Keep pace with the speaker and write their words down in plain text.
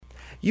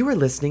You are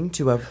listening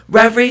to a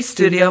Reverie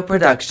Studio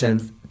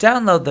Productions.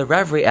 Download the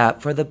Reverie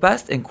app for the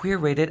best in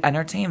queer-rated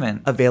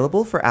entertainment.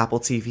 Available for Apple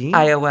TV,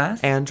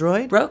 iOS,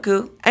 Android,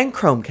 Roku, and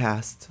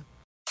Chromecast.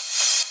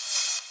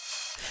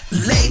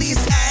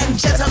 Ladies and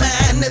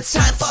gentlemen, it's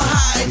time for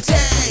high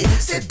tea.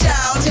 Sit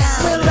down,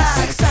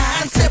 relax,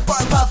 and sip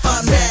or puff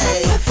on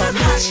me.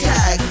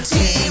 Hashtag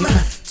team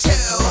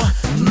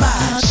too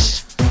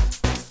much.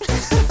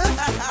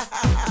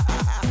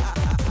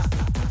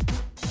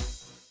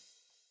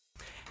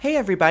 Hey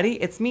everybody,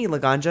 it's me,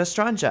 Laganja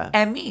Stranja.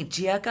 and me,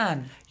 Gia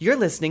Gunn. You're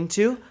listening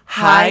to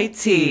High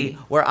Tea,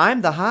 where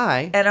I'm the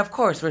high. And of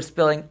course, we're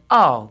spilling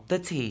all the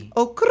tea.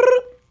 Oh,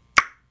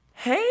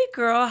 Hey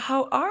girl,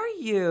 how are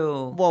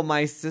you? well,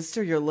 my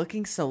sister, you're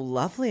looking so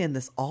lovely in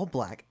this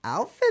all-black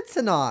outfit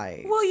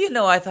tonight. Well, you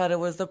know, I thought it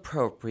was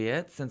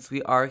appropriate since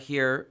we are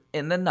here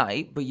in the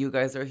night, but you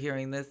guys are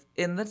hearing this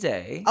in the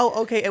day.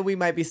 Oh, okay, and we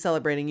might be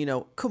celebrating,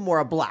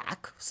 Kimora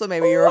Black, so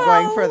maybe you were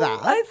going for that.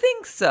 I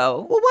think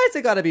so. Well, why's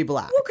it gotta be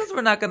black? Well, because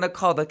we're not going to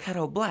call the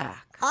kettle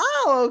black.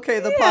 Oh, okay,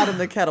 the pot and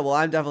the kettle. Well,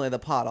 I'm definitely the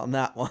pot on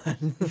that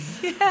one.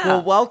 Yeah.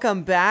 Well,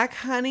 welcome back,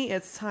 honey.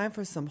 It's time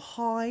for some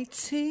high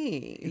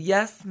tea.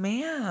 Yes,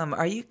 ma'am.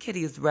 Are you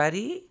kiddies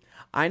ready?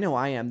 I know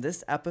I am.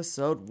 This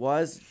episode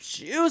was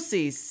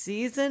juicy.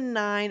 Season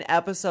 9,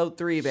 episode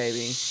 3,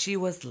 baby. She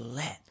was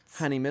lit.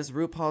 Honey, Miss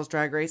RuPaul's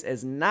Drag Race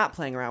is not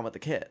playing around with the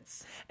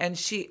kids. And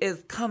she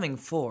is coming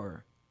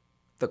for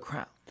the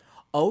crown.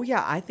 Oh,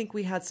 yeah, I think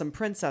we had some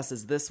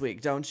princesses this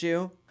week, don't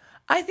you?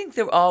 I think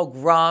they're all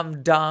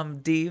grom-dom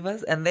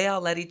divas, and they all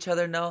let each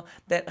other know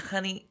that,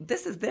 honey,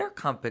 this is their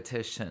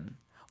competition.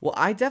 Well,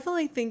 I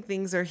definitely think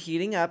things are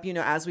heating up.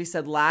 As we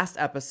said last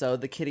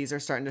episode, the kiddies are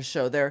starting to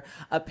show their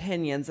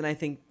opinions. And I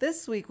think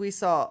this week we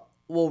saw,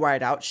 we'll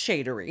write out,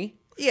 shadery.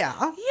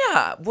 Yeah.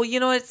 Yeah,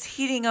 well, it's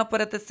heating up,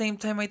 but at the same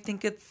time, I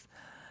think it's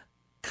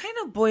kind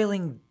of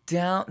boiling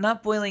down.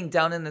 Not boiling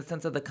down in the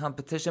sense of the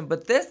competition,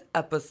 but this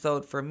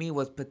episode for me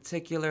was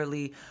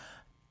particularly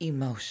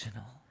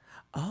emotional.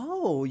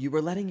 Oh, you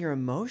were letting your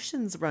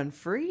emotions run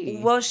free.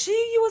 Well, she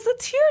was a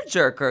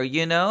tearjerker,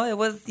 It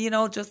was,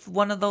 just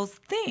one of those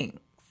things.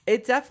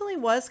 It definitely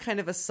was kind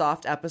of a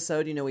soft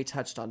episode. We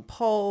touched on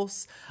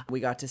Pulse.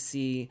 We got to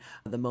see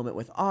the moment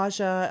with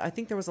Aja. I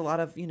think there was a lot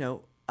of,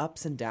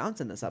 ups and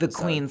downs in this episode.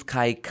 The Queen's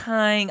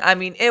Kai-Kying. I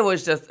mean, it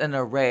was just an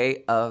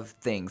array of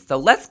things. So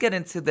let's get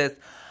into this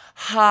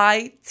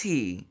high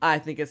tea. I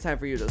think it's time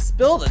for you to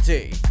spill the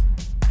tea.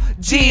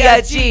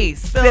 G.I.G.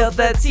 spills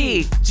the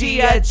tea.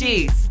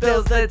 G.I.G.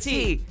 spills the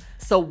tea.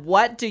 So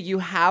what do you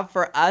have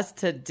for us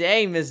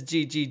today, Miss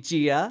Gigi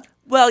Gia?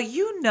 Well,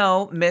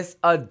 Miss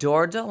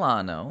Adore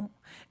Delano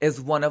is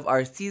one of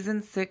our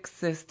season 6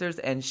 sisters,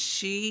 and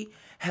she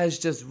has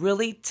just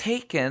really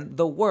taken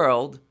the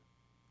world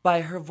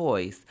by her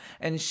voice.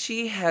 And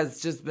she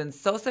has just been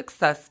so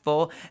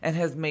successful and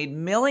has made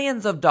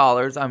millions of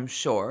dollars, I'm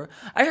sure.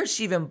 I heard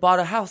she even bought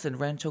a house in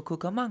Rancho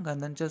Cucamonga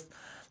and then just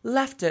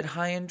left it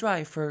high and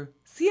dry for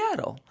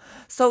Seattle.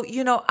 So,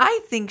 I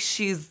think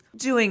she's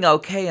doing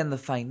okay in the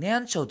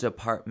financial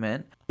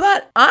department,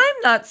 but I'm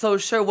not so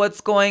sure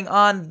what's going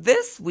on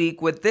this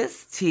week with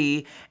this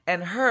tea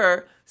and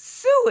her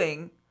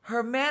suing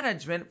her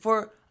management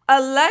for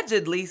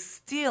allegedly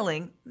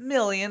stealing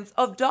millions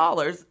of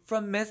dollars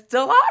from Miss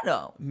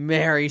Delano.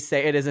 Mary,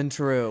 say it isn't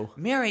true.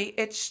 Mary,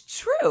 it's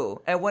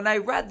true. And when I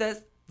read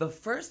this, the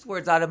first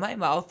words out of my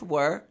mouth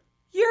were,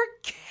 "You're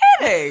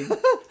kidding."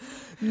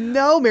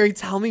 No, Mary,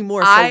 tell me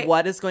more. So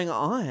what is going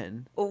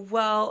on?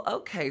 Well,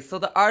 okay. So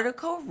the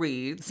article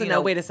reads... So now,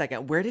 wait a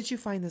second. Where did you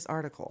find this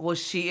article? Well,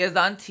 she is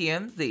on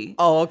TMZ.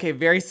 Oh, okay.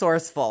 Very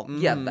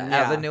sourceful. Yeah, the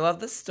Avenue of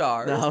the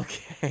Stars.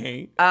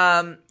 Okay.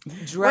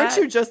 Weren't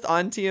you just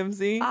on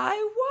TMZ? I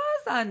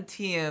was on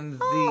TMZ.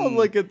 Oh,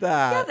 look at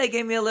that. Yeah, they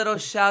gave me a little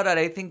shout out.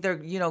 I think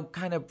they're,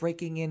 kind of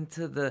breaking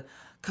into the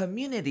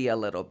community a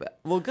little bit.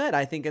 Well, good.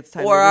 I think it's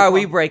time. Or are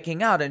we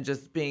breaking out and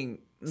just being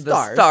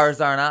the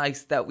stars on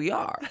ice that we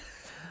are?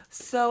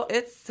 So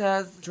it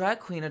says, drag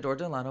queen Adore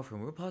Delano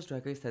from RuPaul's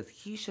Drag Race says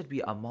he should be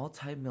a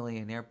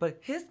multi-millionaire, but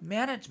his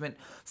management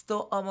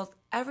stole almost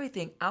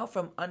everything out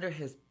from under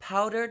his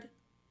powdered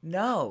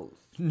nose.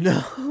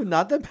 No,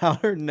 not the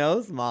powdered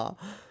nose, Ma.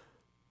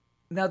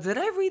 Now, did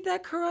I read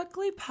that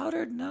correctly?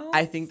 Powdered nose?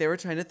 I think they were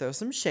trying to throw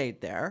some shade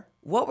there.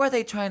 What were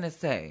they trying to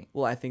say?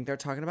 Well, I think they're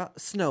talking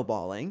about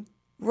snowballing.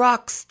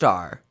 Rock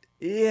star.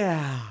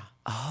 Yeah.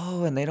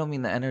 Oh, and they don't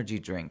mean the energy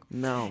drink.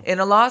 No. In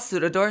a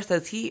lawsuit, Adore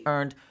says he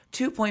earned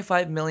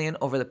 $2.5 million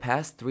over the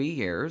past 3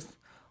 years.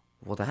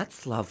 Well,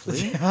 that's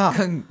lovely. Yeah.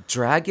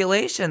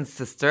 Congratulations,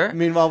 sister.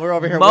 Meanwhile, we're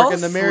over here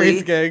working the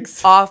Mary's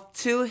gigs. Off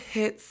 2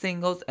 hit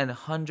singles and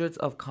hundreds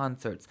of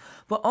concerts,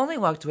 but only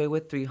walked away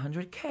with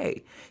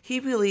 $300K. He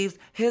believes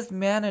his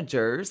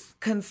managers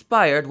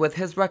conspired with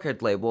his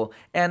record label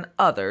and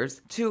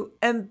others to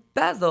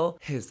embezzle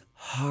his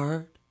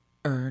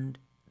hard-earned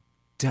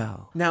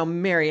dough. Now,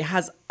 Mary,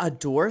 has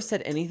Adore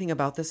said anything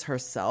about this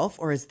herself,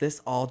 or is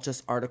this all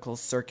just articles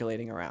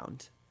circulating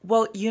around?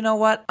 Well, you know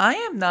what? I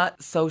am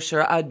not so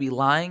sure. I'd be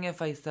lying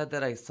if I said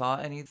that I saw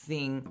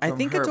anything I from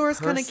think her Adora's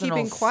kind of personal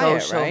keeping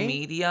quiet, social right?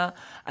 media.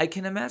 I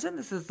can imagine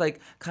this is like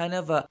kind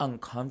of a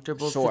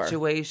uncomfortable Sure.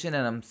 situation,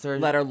 and I'm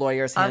certain Let her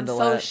lawyers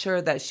handle I'm so it.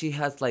 sure that she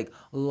has like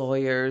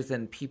lawyers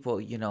and people,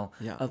 Yeah.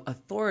 of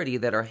authority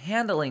that are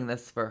handling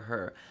this for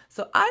her.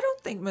 So I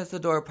don't think Miss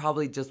Adora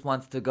probably just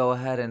wants to go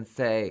ahead and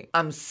say,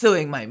 "I'm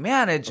suing my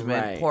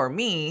management, Right. poor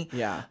me."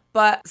 Yeah.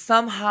 But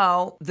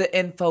somehow the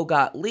info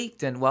got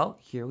leaked, and well,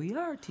 here we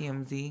are,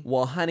 TMZ.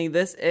 Well, honey,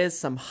 this is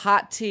some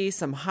hot tea,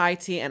 some high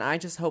tea, and I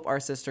just hope our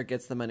sister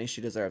gets the money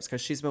she deserves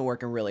because she's been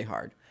working really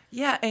hard.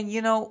 Yeah, and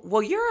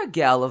well, you're a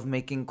gal of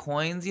making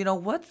coins.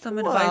 What's some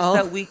advice Well.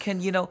 that we can,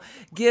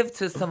 give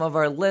to some of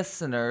our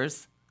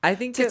listeners I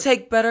think to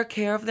take better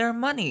care of their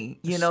money?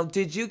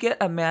 Did you get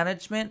a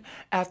management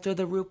after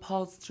the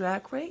RuPaul's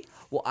Drag Race?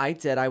 Well, I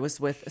did. I was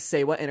with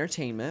Sewa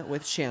Entertainment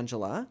with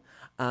Shangela.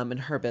 In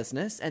her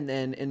business. And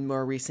then in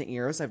more recent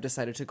years, I've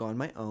decided to go on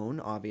my own,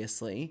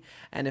 obviously.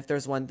 And if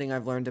there's one thing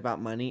I've learned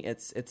about money,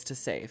 it's to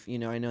save. I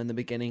know in the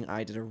beginning,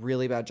 I did a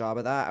really bad job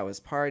of that. I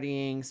was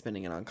partying,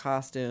 spending it on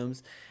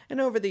costumes.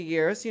 And over the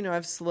years,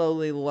 I've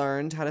slowly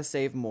learned how to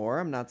save more.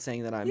 I'm not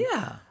saying that I'm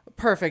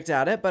perfect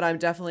at it, but I'm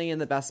definitely in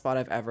the best spot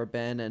I've ever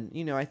been.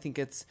 And, I think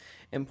it's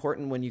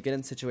important when you get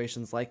in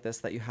situations like this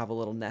that you have a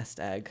little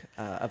nest egg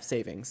of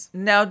savings.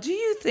 Now, do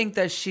you think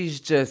that she's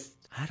just,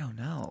 I don't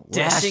know,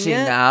 Dishing lashing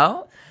it?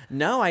 out?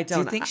 No, I don't.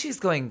 Do you think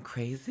she's going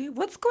crazy?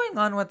 What's going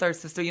on with our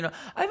sister?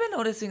 I've been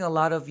noticing a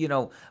lot of,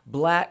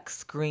 black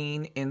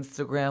screen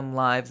Instagram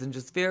lives and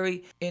just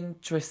very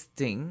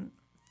interesting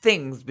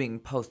things being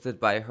posted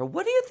by her.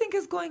 What do you think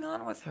is going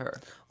on with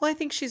her? Well, I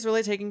think she's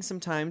really taking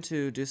some time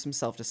to do some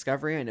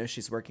self-discovery. I know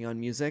she's working on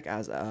music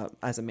as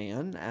a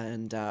man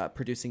and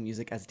producing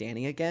music as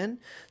Danny again.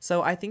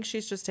 So I think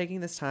she's just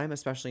taking this time,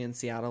 especially in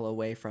Seattle,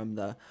 away from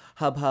the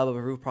hub of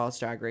RuPaul's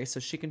Drag Race,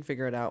 so she can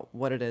figure it out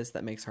what it is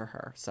that makes her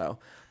her. So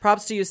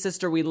props to you,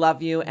 sister. We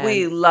love you. And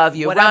we love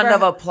you. Round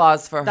of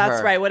applause for her.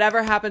 That's right.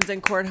 Whatever happens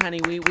in court,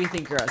 honey, we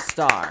think you're a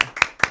star.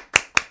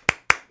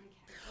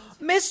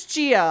 Miss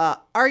Gia,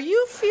 are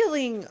you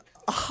feeling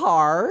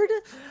hard?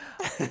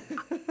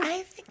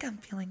 I think I'm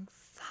feeling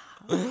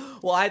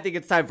soft. Well, I think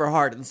it's time for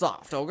hard and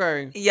soft,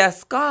 okay?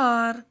 Yes,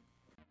 God.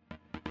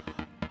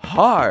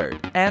 Hard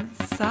and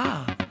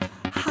soft.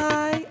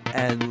 High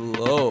and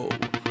low.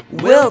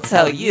 We'll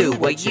tell you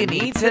what you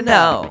need to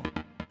know.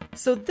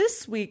 So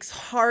this week's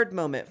hard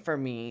moment for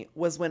me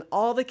was when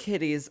all the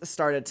kitties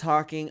started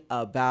talking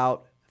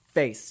about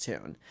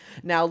Facetune.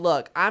 Now,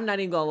 look, I'm not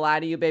even going to lie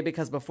to you, baby,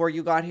 because before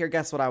you got here,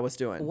 guess what I was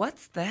doing?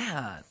 What's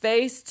that?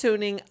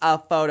 Facetuning a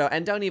photo.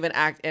 And don't even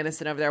act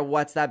innocent over there.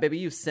 What's that, baby?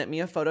 You sent me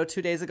a photo 2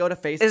 days ago to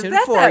Facetune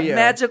for you. Is that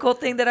magical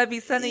thing that I'd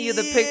be sending you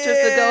the pictures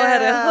to go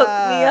ahead and hook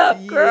me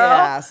up, girl?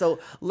 Yeah, so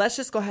let's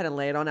just go ahead and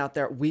lay it on out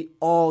there. We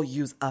all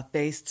use a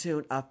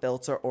Facetune, a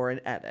filter, or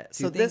an edit.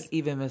 Do you think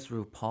even Miss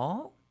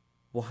RuPaul?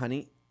 Well,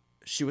 honey,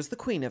 she was the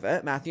queen of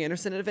it. Matthew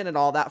Anderson invented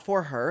all that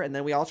for her, and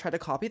then we all tried to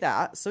copy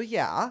that. So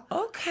yeah.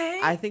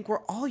 Okay. I think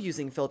we're all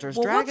using filters.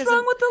 Well, what's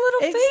wrong with the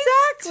little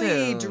Exactly.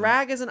 Facetune?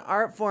 Drag is an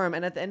art form,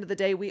 and at the end of the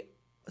day,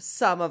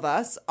 some of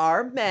us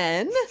are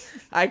men.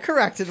 I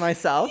corrected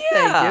myself.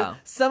 Yeah. Thank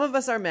you. Some of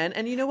us are men,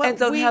 and you know what? And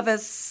don't have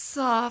as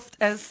soft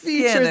as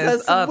features skin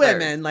as others.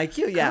 women like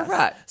you. Yes.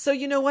 Correct. So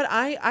you know what?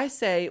 I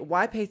say,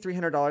 why pay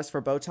 $300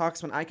 for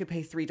Botox when I could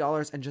pay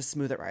 $3 and just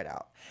smooth it right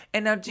out?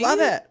 And now,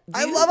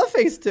 I love a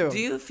Facetune. Do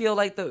you feel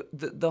like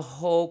the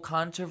whole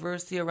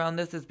controversy around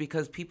this is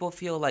because people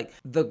feel like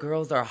the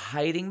girls are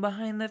hiding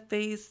behind the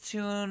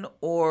Facetune,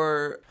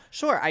 or?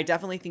 Sure, I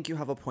definitely think you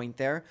have a point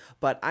there,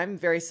 but I'm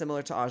very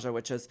similar to Aja,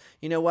 which is,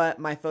 you know what,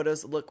 my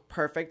photos look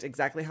perfect,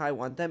 exactly how I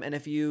want them, and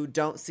if you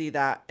don't see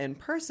that in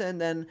person,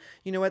 then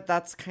you know what,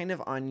 that's kind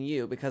of on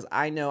you, because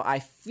I know I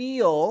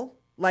feel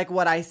like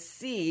what I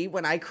see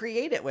when I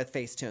create it with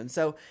Facetune.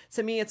 So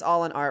to me, it's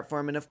all an art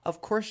form. And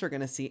of course, you're going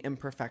to see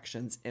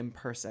imperfections in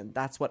person.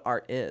 That's what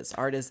art is.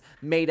 Art is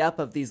made up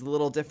of these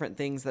little different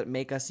things that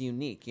make us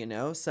unique,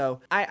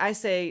 So I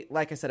say,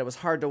 like I said, it was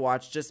hard to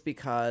watch just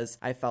because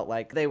I felt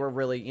like they were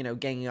really,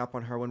 ganging up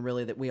on her when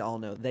really that we all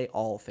know they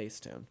all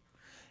Facetune.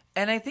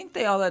 And I think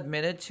they all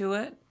admitted to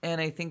it. And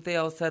I think they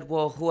all said,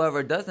 well,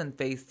 whoever doesn't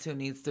Facetune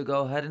needs to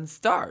go ahead and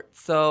start.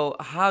 So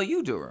how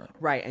you doing?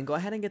 Right. And go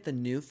ahead and get the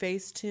new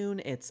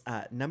Facetune. It's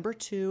number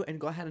 2. And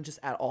go ahead and just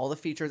add all the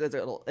features.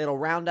 It'll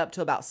round up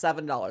to about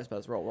 $7, but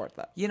it's real worth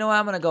it.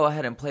 I'm going to go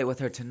ahead and play with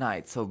her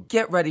tonight. So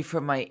get ready for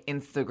my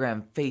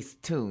Instagram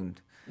Facetuned.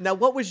 Now,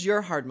 what was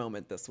your hard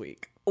moment this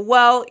week?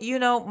 Well,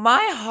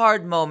 my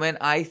hard moment,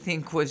 I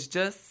think, was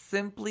just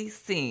simply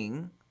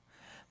seeing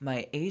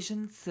my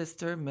Asian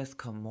sister, Miss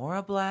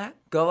Kimora Black,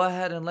 go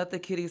ahead and let the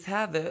kitties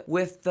have it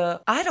with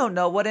I don't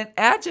know what an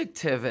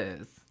adjective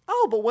is.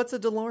 Oh, but what's a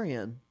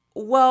DeLorean?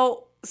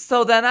 Well,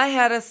 so then I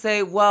had to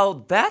say,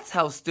 well, that's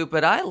how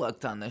stupid I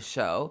looked on the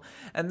show.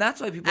 And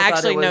that's why people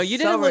thought it was no, you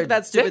didn't look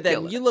that stupid then.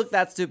 ridiculous. You looked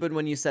that stupid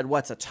when you said,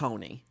 what's a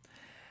Tony?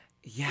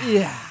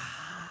 Yeah.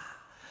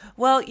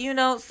 Well,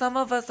 some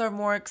of us are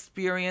more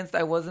experienced.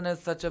 I wasn't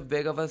as such a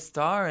big of a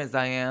star as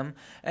I am,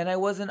 and I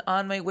wasn't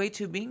on my way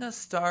to being a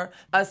star,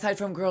 aside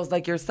from girls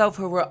like yourself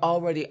who were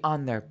already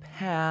on their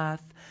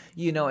path,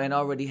 and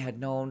already had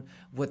known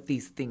what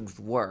these things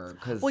were.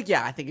 Well,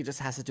 yeah, I think it just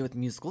has to do with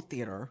musical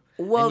theater.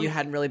 Well, and you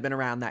hadn't really been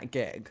around that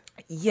gig.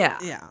 Yeah.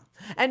 Yeah.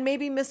 And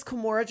maybe Miss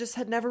Kimora just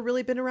had never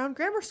really been around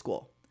grammar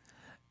school.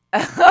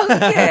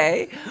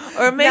 Okay.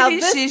 Or maybe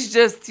she's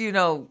just,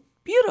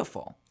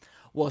 beautiful.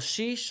 Well,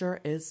 she sure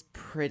is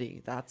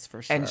pretty, that's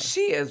for sure. And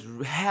she is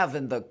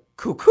having the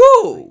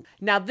cuckoo.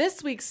 Now,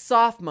 this week's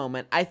soft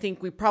moment, I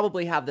think we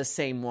probably have the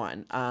same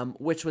one,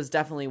 which was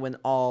definitely when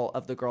all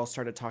of the girls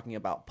started talking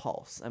about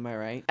Pulse. Am I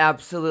right?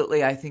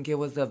 Absolutely. I think it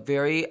was a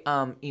very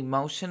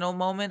emotional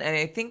moment. And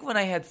I think when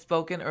I had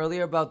spoken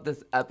earlier about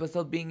this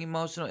episode being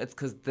emotional, it's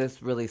because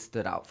this really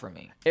stood out for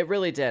me. It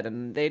really did.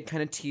 And they'd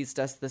kind of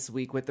teased us this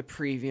week with the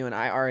preview. And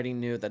I already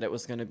knew that it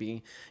was going to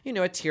be, a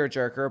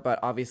tearjerker. But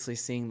obviously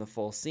seeing the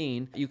full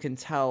scene, you can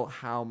tell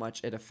how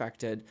much it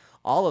affected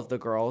all of the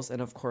girls. And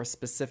of course,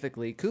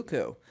 specifically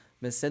Cuckoo,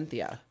 Miss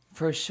Cynthia.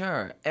 For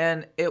sure.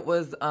 And it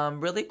was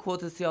really cool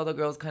to see all the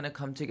girls kind of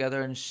come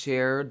together and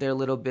share their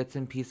little bits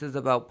and pieces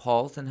about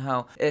Pulse and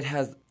how it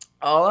has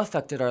all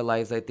affected our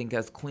lives, I think,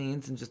 as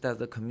queens and just as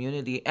a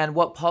community. And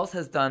what Pulse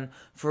has done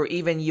for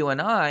even you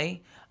and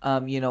I,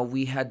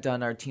 we had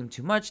done our Team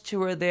Too Much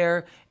tour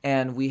there,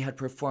 and we had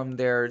performed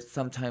there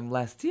sometime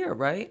last year,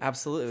 right?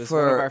 Absolutely. It was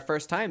one of our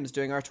first times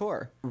doing our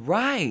tour.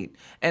 Right.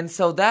 And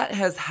so that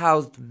has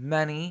housed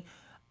many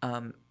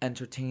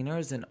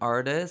entertainers and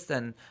artists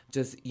and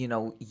just,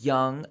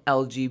 young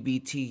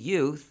LGBT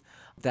youth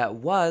that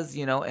was,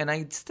 and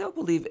I still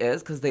believe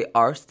is, because they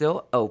are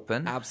still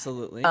open.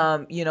 Absolutely.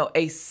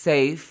 A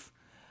safe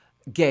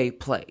gay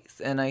place.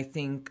 And I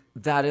think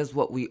that is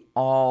what we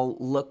all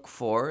look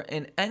for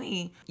in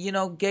any,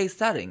 gay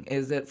setting.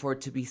 Is it for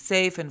it to be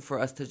safe and for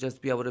us to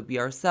just be able to be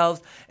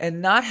ourselves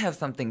and not have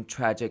something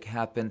tragic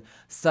happen,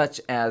 such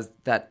as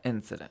that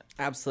incident.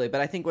 Absolutely.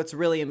 But I think what's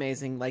really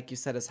amazing, like you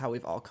said, is how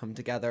we've all come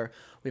together.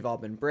 We've all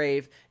been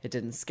brave. It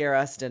didn't scare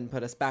us, didn't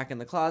put us back in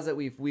the closet.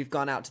 We've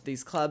gone out to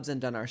these clubs and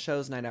done our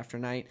shows night after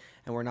night,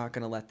 and we're not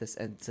going to let this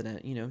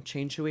incident,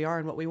 change who we are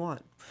and what we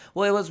want.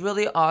 Well, it was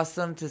really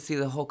awesome to see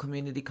the whole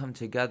community come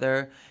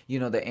together,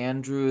 the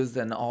Andrews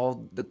and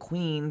all the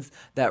queens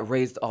that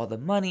raised all the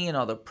money and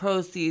all the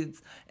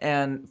proceeds.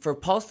 And for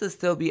Pulse to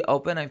still be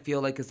open, I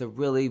feel like is a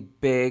really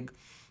big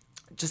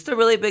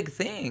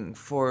thing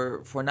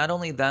for not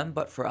only them,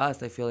 but for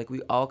us. I feel like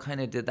we all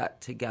kind of did that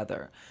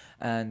together.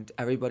 And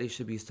everybody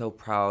should be so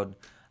proud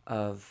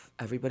of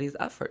everybody's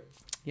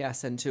efforts.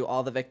 Yes, and to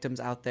all the victims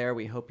out there,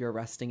 we hope you're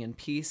resting in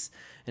peace.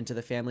 And to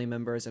the family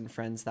members and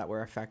friends that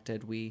were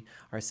affected, we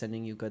are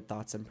sending you good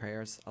thoughts and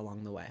prayers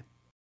along the way.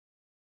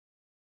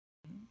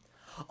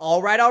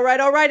 All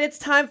right. It's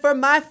time for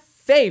my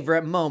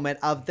favorite moment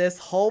of this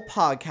whole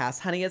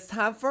podcast. Honey, it's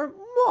time for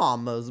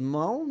Mama's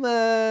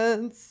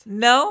Moments.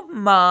 No,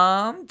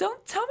 Mom.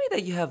 Don't tell me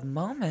that you have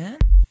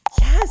moments.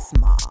 Yes,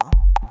 Mom.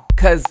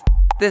 Because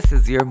this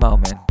is your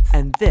moment.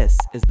 And this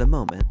is the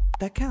moment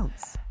that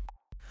counts.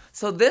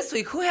 So this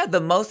week, who had the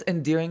most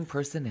endearing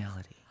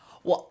personality?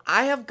 Well,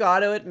 I have got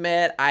to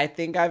admit, I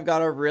think I've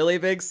got a really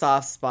big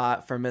soft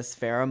spot for Miss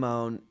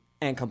Pheromone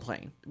and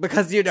Complain.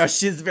 Because,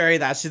 she's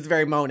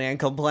very moan and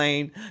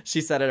complain.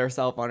 She said it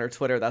herself on her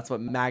Twitter. That's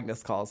what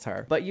Magnus calls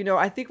her. But,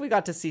 I think we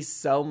got to see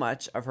so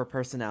much of her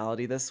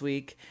personality this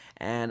week.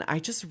 And I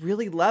just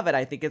really love it.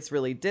 I think it's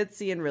really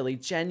ditzy and really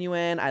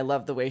genuine. I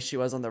love the way she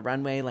was on the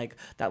runway, like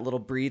that little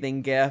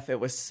breathing gif. It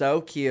was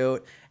so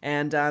cute.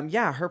 And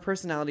her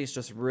personality is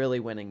just really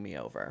winning me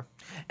over.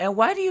 And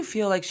why do you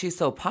feel like she's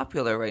so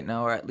popular right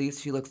now? Or at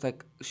least she looks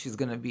like she's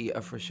going to be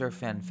a for sure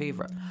fan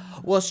favorite.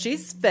 Well,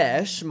 she's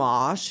fish,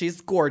 Ma.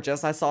 She's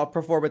gorgeous. I saw a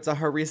performance of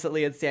her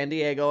recently in San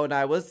Diego and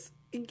I was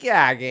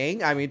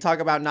gagging. I mean, talk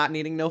about not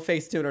needing no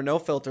Facetune or no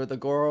filter. The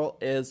girl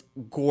is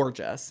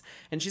gorgeous.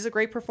 And she's a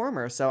great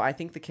performer. So I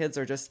think the kids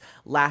are just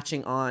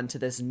latching on to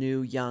this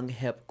new, young,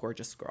 hip,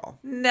 gorgeous girl.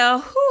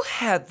 Now, who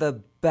had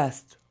the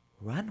best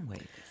runway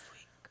this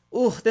week?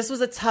 Ooh, this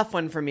was a tough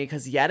one for me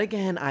because yet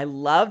again, I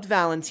loved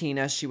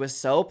Valentina. She was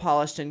so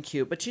polished and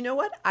cute. But you know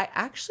what? I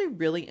actually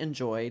really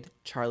enjoyed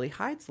Charlie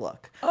Hyde's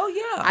look. Oh,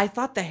 yeah. I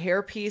thought the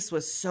hairpiece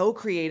was so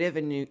creative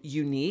and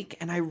unique.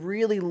 And I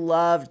really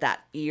loved that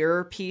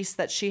earpiece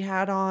that she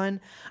had on.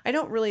 I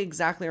don't really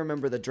exactly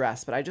remember the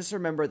dress, but I just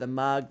remember the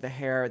mug, the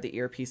hair, the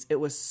earpiece. It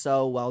was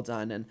so well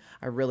done and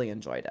I really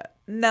enjoyed it.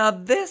 Now,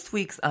 this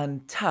week's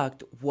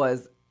Untucked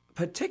was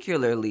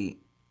particularly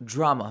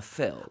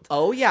drama-filled.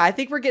 Oh, yeah. I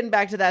think we're getting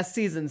back to that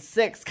season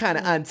 6 kind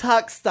of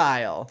Untucked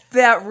style.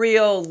 That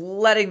real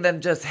letting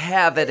them just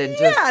have it and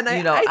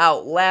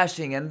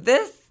outlashing. And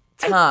this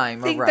time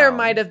I think around, there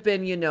might have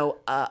been,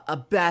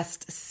 a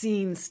best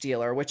scene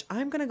stealer, which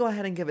I'm going to go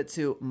ahead and give it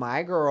to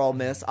my girl,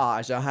 Miss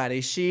Aja, honey.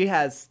 She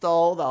has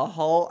stole the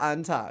whole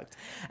Untucked.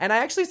 And I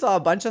actually saw a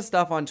bunch of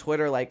stuff on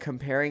Twitter, like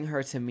comparing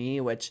her to me,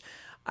 which...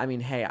 I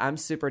mean, hey, I'm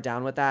super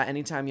down with that.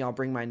 Anytime y'all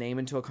bring my name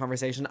into a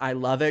conversation, I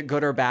love it,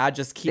 good or bad.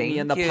 Just keep me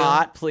in the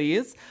pot,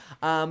 please.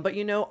 But,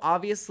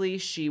 obviously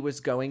she was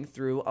going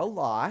through a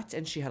lot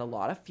and she had a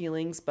lot of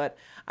feelings, but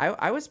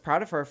I was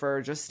proud of her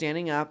for just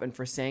standing up and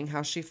for saying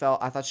how she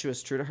felt. I thought she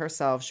was true to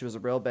herself. She was a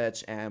real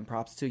bitch, and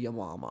props to your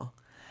mama.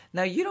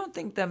 Now, you don't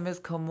think that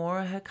Miss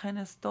Kimora had kind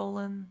of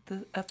stolen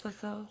the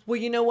episode? Well,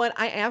 you know what?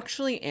 I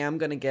actually am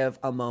going to give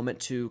a moment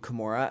to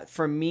Kimora.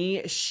 For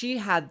me, she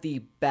had the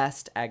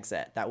best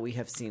exit that we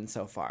have seen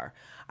so far.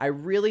 I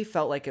really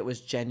felt like it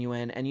was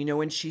genuine. And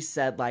when she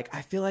said,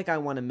 I feel like I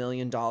won $1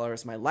 million.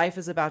 My life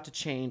is about to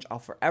change. I'll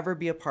forever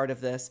be a part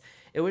of this.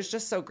 It was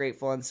just so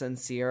grateful and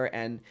sincere.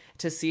 And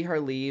to see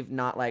her leave,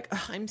 not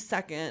I'm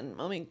second.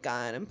 Oh my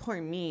God, and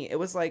poor me. It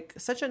was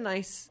such a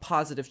nice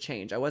positive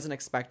change. I wasn't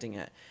expecting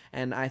it.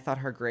 And I thought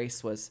her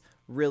grace was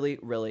really,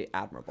 really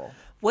admirable.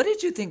 What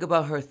did you think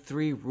about her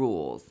 3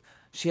 rules?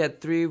 She had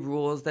 3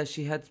 rules that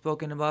she had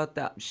spoken about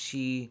that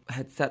she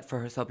had set for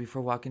herself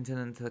before walking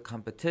into the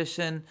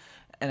competition.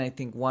 And I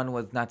think one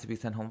was not to be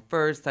sent home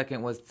first.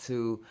 Second was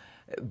to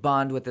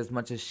bond with as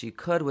much as she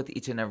could with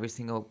each and every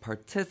single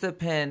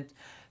participant.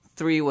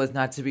 3 was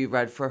not to be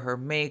red for her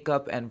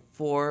makeup. And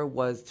 4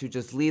 was to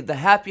just leave the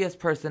happiest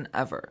person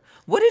ever.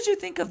 What did you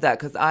think of that?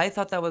 Because I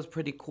thought that was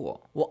pretty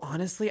cool. Well,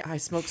 honestly, I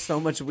smoked so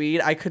much weed,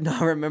 I could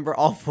not remember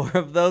all 4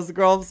 of those,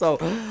 girls. So,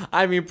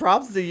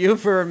 props to you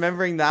for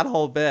remembering that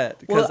whole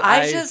bit. Well,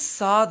 I just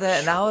saw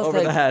that and I was over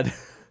the head.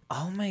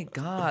 Oh my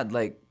God,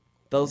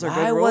 those are why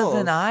good rules.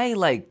 wasn't I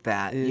like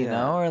that,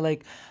 Or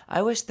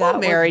I wish that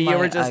was Mary, my you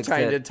were just exit.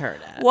 trying to turn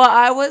it. Well,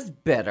 I was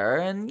bitter,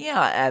 and you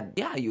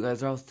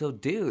guys are all still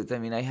dudes.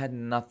 I had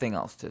nothing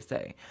else to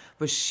say.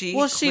 But she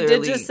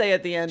did just say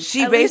at the end,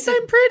 at least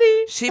I'm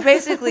pretty. She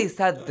basically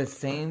said the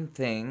same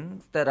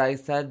things that I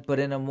said, but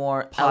in a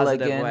more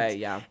positive elegant way,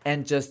 yeah.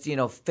 And just,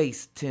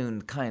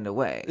 face-tuned kind of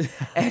way.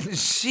 And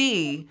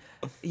she,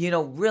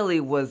 really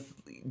was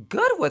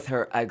good with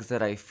her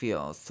exit, I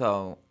feel.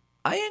 So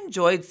I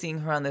enjoyed seeing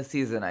her on this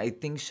season. I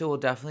think she will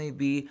definitely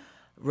be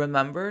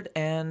remembered.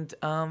 And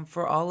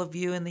for all of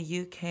you in the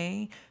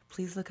UK,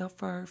 please look out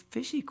for our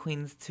Fishy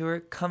Queens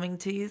tour coming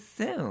to you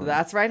soon.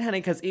 That's right,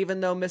 honey, because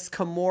even though Miss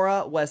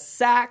Kimora was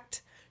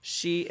sacked,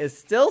 she is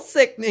still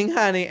sickening,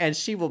 honey, and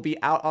she will be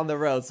out on the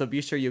road. So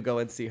be sure you go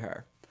and see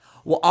her.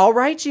 Well, all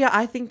right, Gia,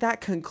 I think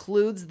that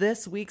concludes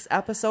this week's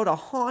episode of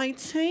High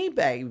Tea,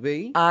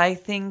 baby. I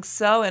think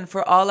so. And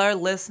for all our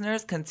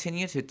listeners,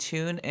 continue to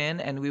tune in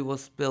and we will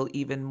spill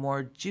even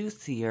more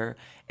juicier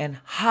and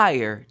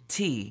higher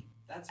tea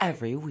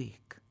every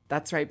week.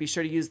 That's right. Be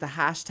sure to use the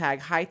hashtag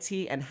High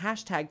Tea and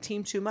hashtag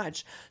Team Too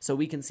Much so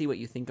we can see what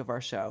you think of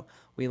our show.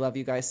 We love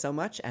you guys so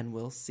much, and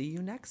we'll see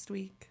you next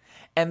week.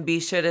 And be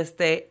sure to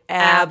stay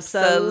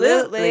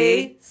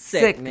absolutely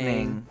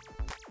sickening.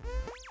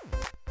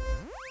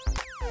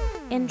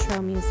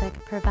 Intro music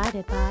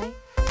provided by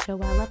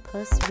Joella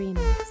Puss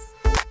Remix.